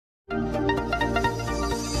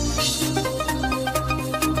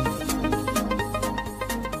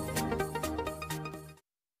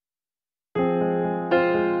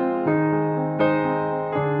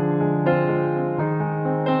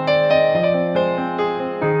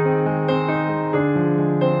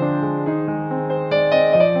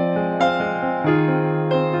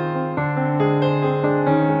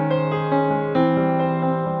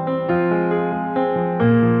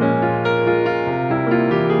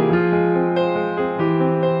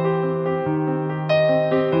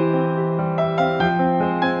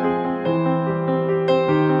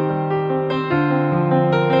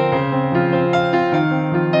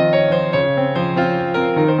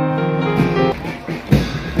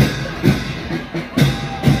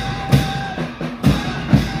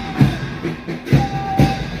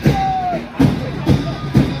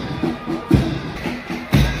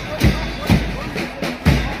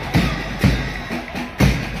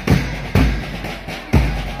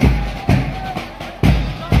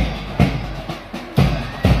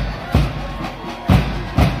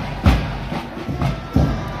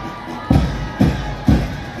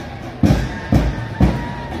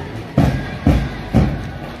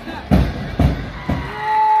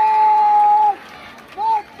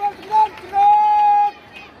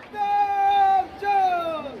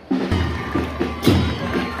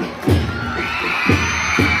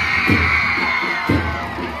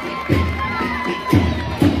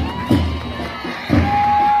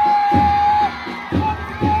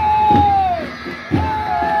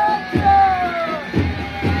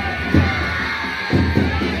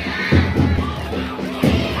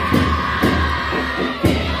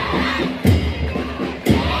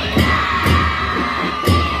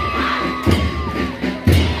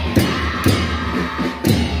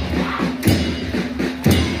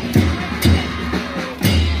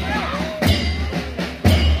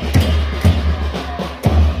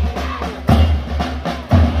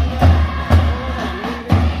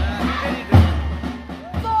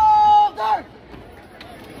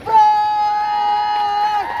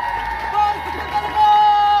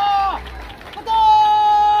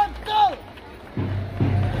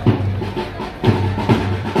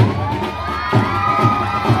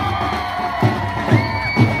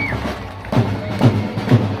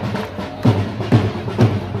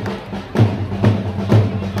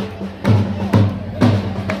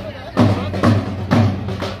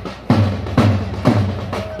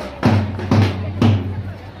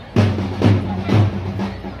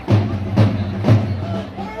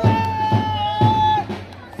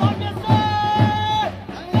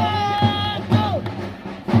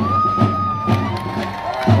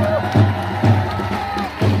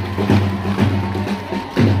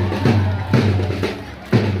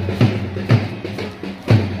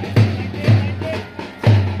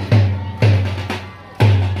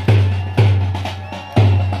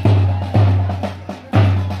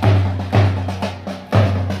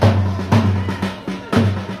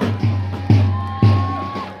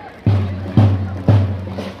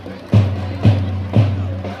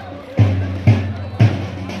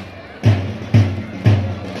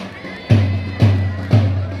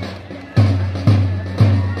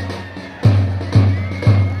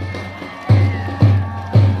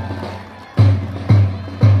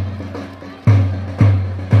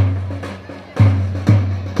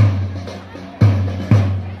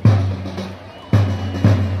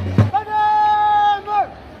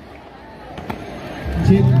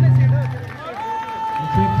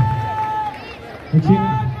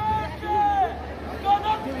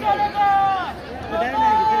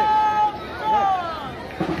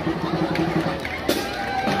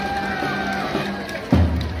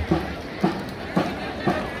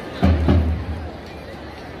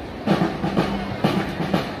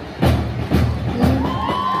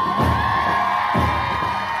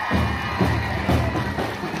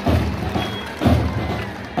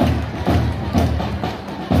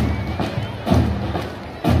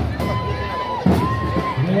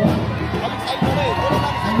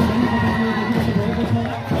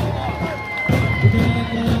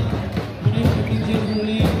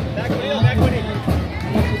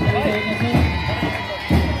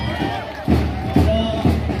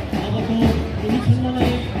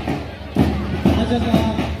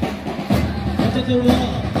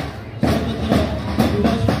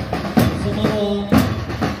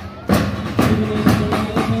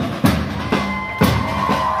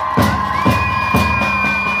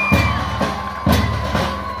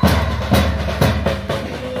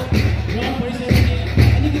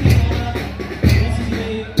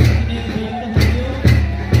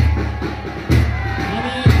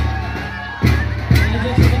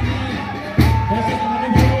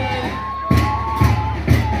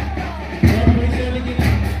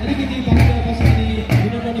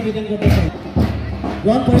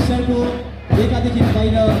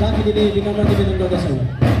राखिदिने विनम्र निवेदन गर्दछौँ।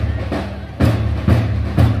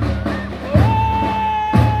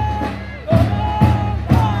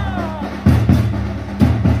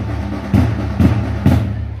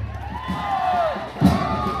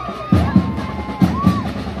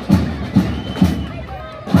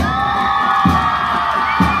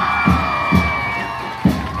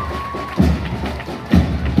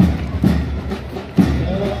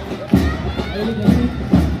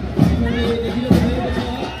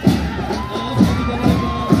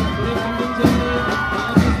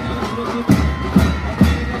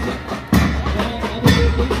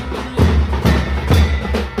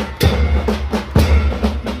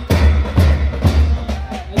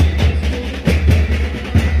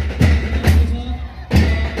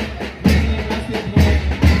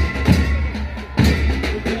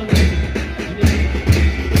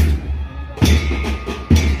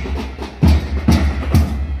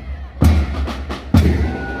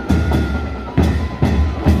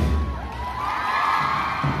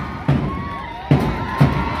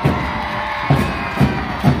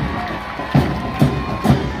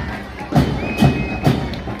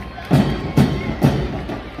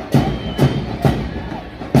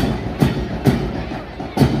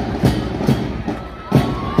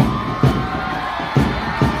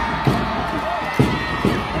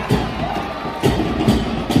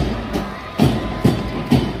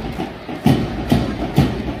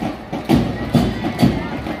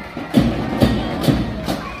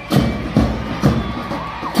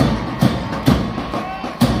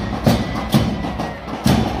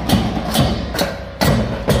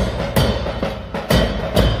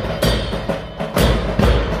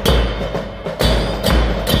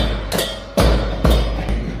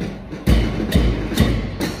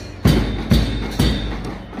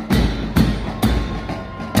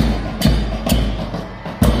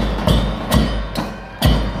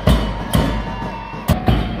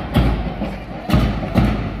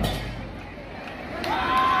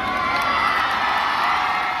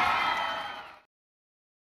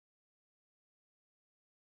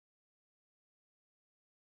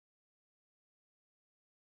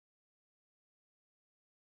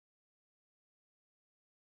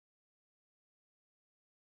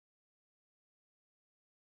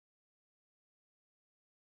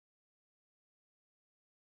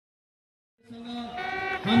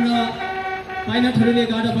 हाम्रा पाइलटहरूले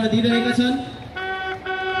गाडाबाट दिइरहेका छन्।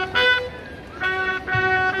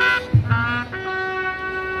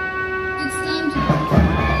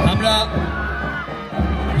 हाम्रा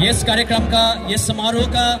यस कार्यक्रमका यस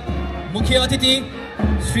समारोहका मुख्य अतिथि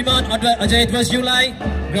श्रीमान अजय ध्वजज्यूलाई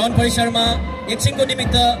ग्राउन्ड परिसरमा एकछिनको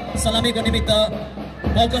निमित्त सलामीको निमित्त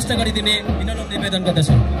प्रकोष्ठ गरिदिने विनम्र निवेदन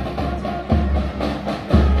गर्दछु।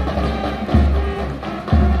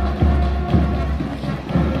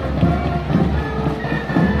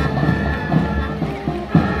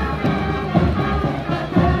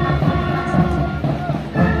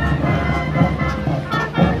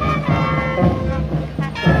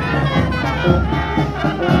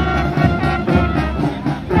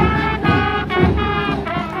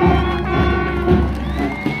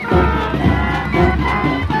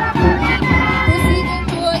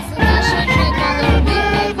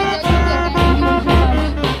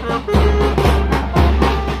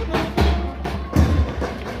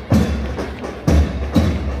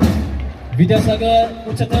 विद्यासागर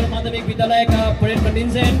उच्चतर माध्यमिक विद्यालयका परेड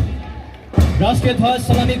कन्टिन्जेन्ट राष्ट्रिय ध्वज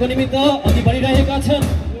सलामीको निमित्त अघि बढिरहेका छन्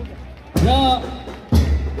र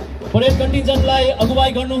परेड कन्टिन्जेन्टलाई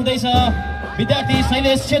अगुवाई गर्नुहुँदैछ विद्यार्थी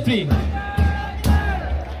शैलेश छेत्री।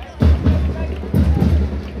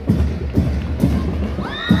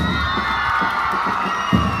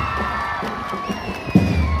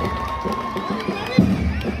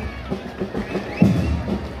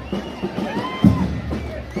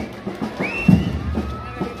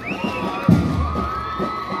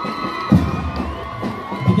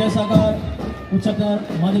 विद्यासागर उच्चतर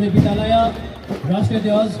माध्यमिक विद्यालय राष्ट्रिय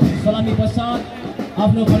ध्वज सलामी पश्चात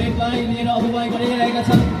आफ्नो परेडलाई लिएर अगुवाई गरिरहेका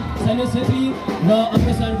छन् शैलेश छेत्री र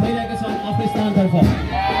अग्रसर भइरहेका छन् आफ्नो स्थानतर्फ।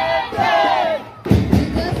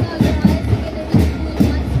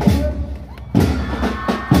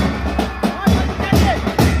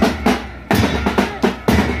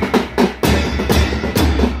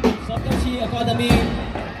 सप्तशी अकादमी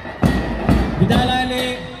विद्यालयले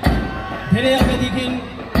धेरै अगाडिदेखि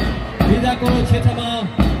विद्याको क्षेत्रमा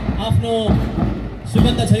आफ्नो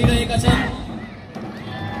सुगन्ध छरिरहेका छन्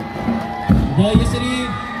र यसरी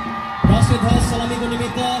राष्ट्रिय ध्वज सलामीको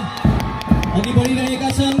निमित्त अघि बढिरहेका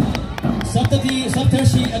छन्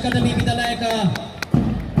सप्तशी अकादमी विद्यालयका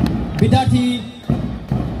विद्यार्थी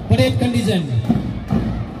parade कन्टिजेन्ट।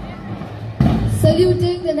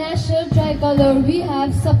 Saluting the national tricolor, we have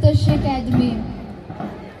Saptarshi Academy.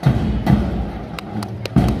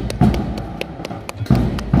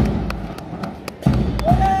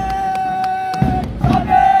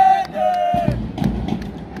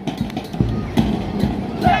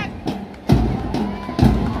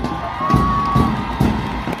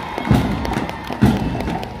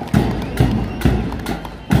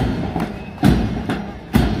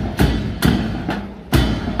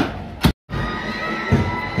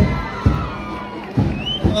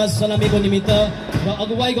 सलामी को निमित्त र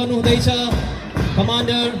अगुवाई गर्नु हुँदैछ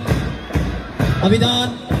commander अभिदान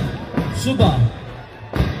Subba.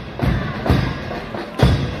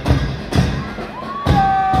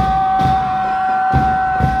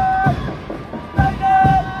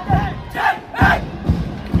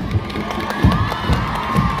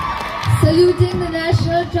 Saluting the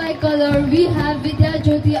national tricolor, we have Vidya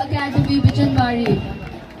Jyoti Academy Bijanbari.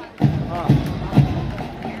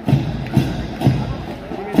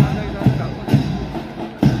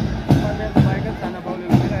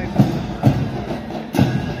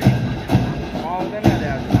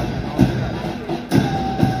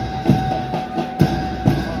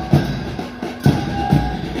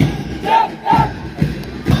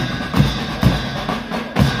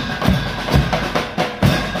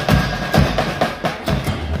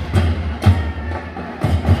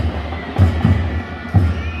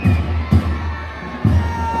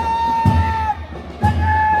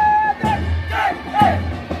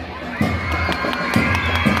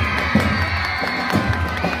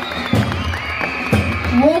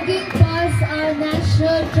 Walking past our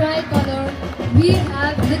national tricolor, we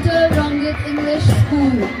have Little Rongit English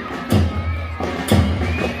School.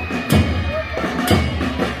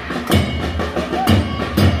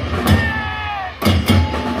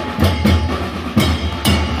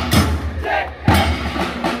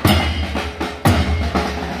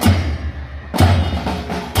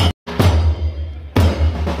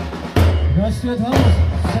 राष्ट्रिय ध्वज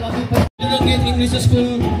सलामी पर रंगीत इंग्लिश स्कूल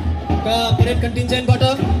का परेड कंटिजेंट बाट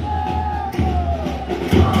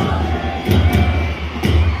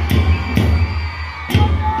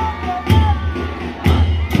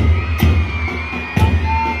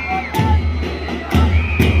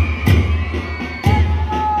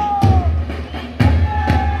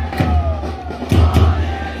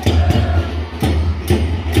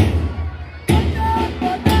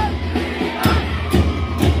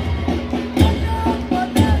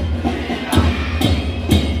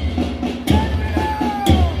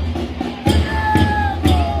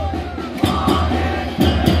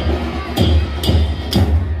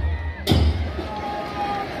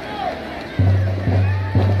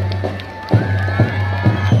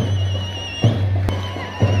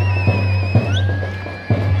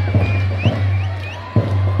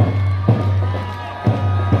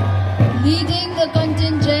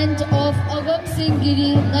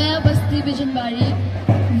Naya Basti Bijanbari,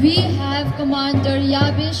 we have Commander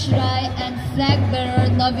Yabish Rai and Flag Bearer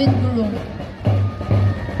Navin Guru.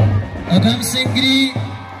 अगम सिंगरी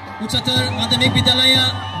उच्चतर माध्यमिक विद्यालय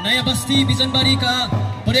नयाँ बस्ती बिजनबारी का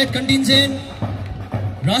परेड कन्टिन्जेन्ट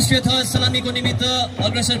राष्ट्रिय ध्वज सलामी को निमित्त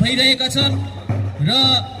अग्रसर भइरहेका छन् र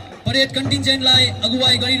परेड कन्टिन्जेन्टलाई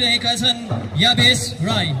अगुवाई गरिरहेका छन् याबेश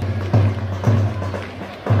Rai.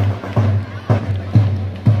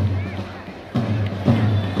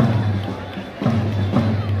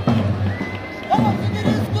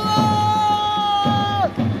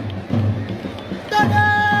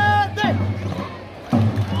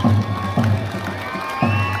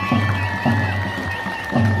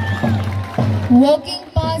 Walking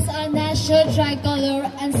past our national tricolor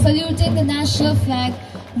and saluting the national flag,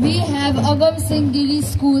 we have Agam Singh Giri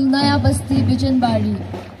School, Naya Basti, Bijanbari.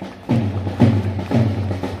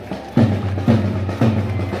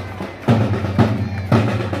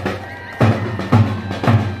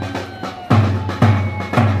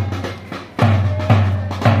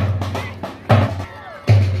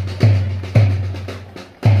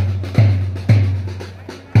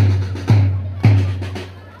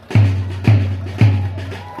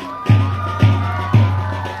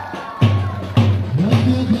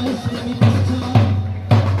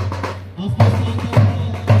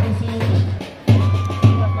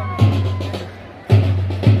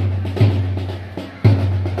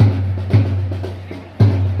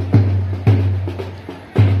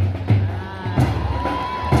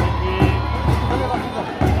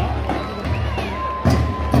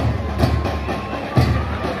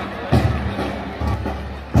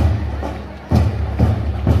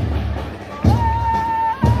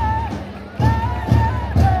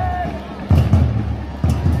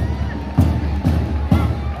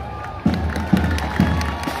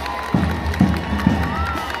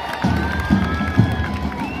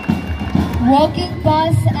 Walking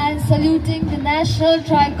past and saluting the national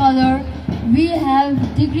tricolor, we have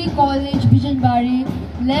Degree College Bijanbari,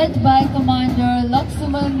 led by Commander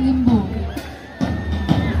Laksuman Limbu.